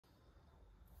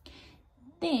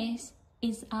This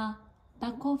is a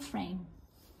buckle frame.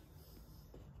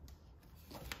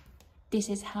 This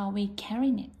is how we carry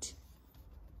it.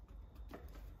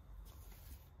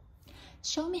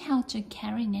 Show me how to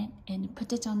carry it and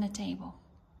put it on the table.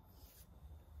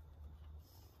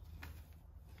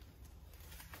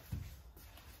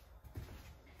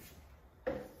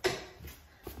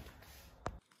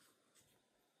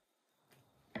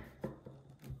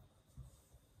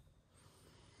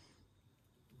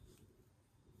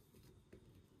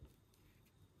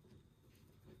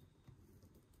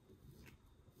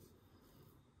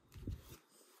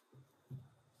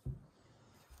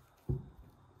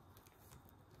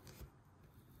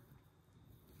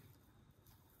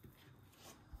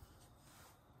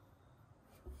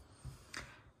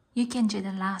 You can do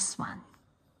the last one.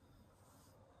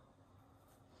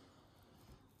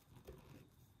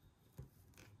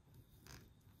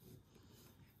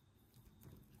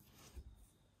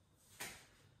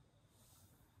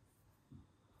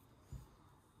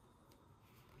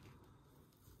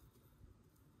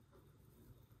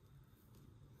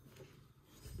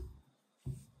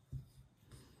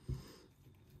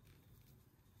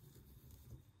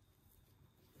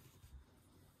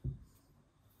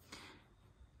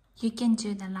 You can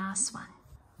do the last one.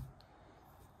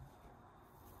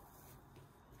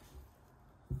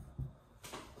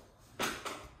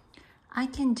 I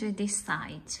can do this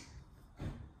side.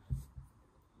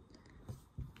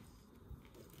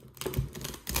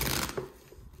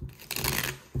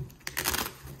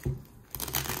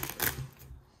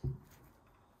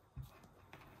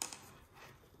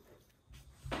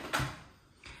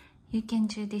 You can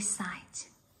do this side.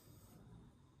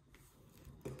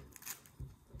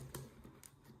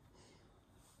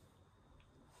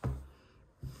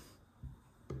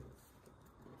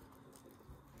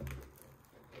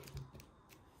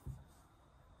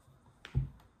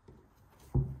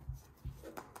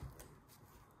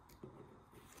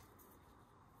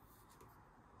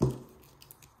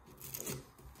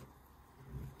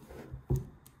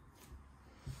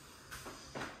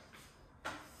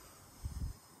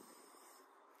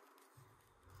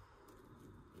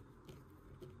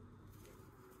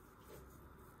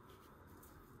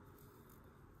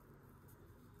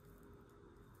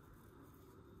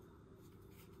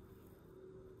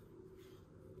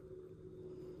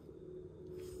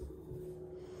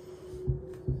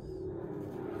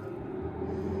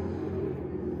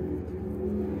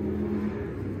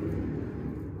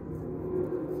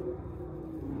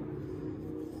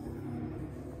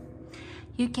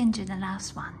 You can do the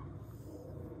last one.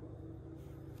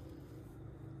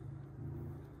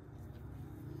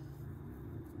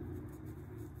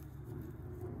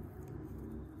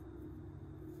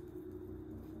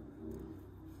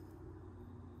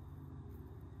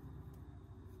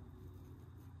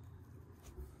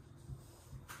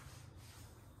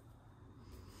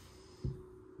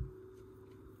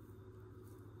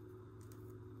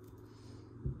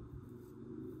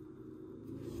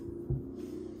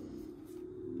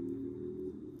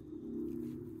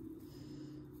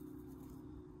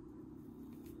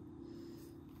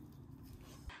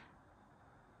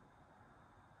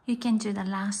 You can do the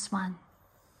last one.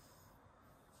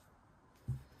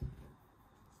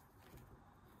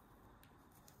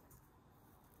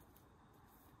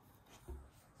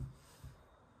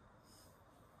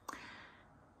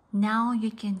 Now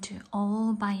you can do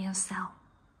all by yourself.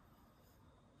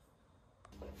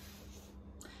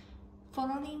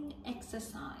 Following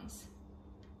exercise,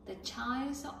 the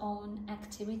child's own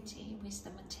activity with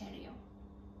the material.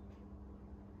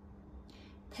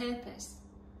 Purpose: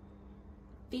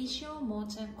 visual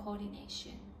motor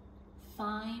coordination,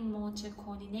 fine motor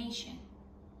coordination,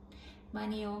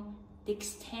 manual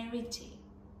dexterity,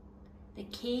 the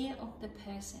care of the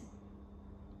person.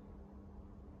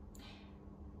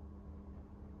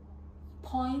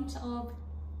 Point of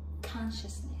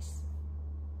consciousness: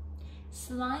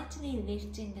 slightly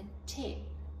lifting the tip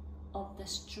of the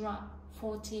strap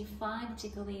 45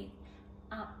 degrees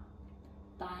up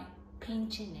by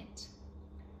pinching it.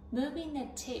 Moving the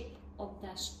tip of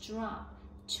the strap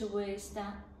towards the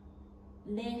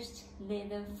left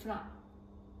leather flap.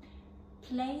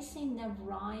 Placing the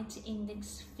right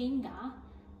index finger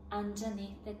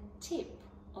underneath the tip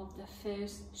of the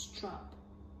first strap,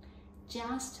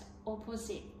 just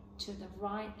opposite to the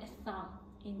right thumb,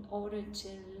 in order to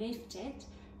lift it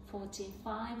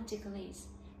 45 degrees,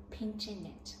 pinching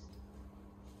it.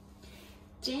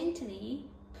 Gently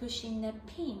pushing the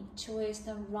pin towards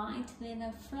the right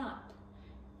leather flap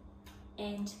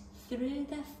and through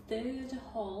the third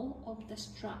hole of the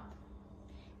strap.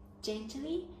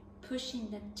 Gently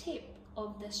pushing the tip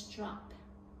of the strap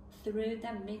through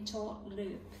the middle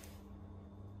loop.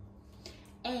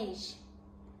 Age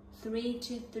 3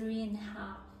 to 3.5.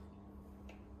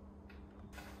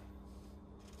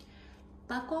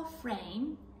 Buckle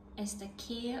frame is the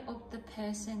care of the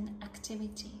person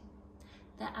activity.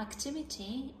 The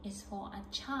activity is for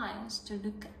a child to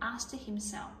look after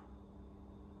himself.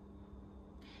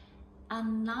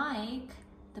 Unlike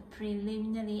the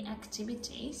preliminary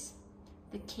activities,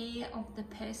 the care of the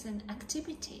person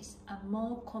activities are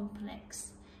more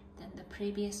complex than the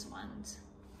previous ones.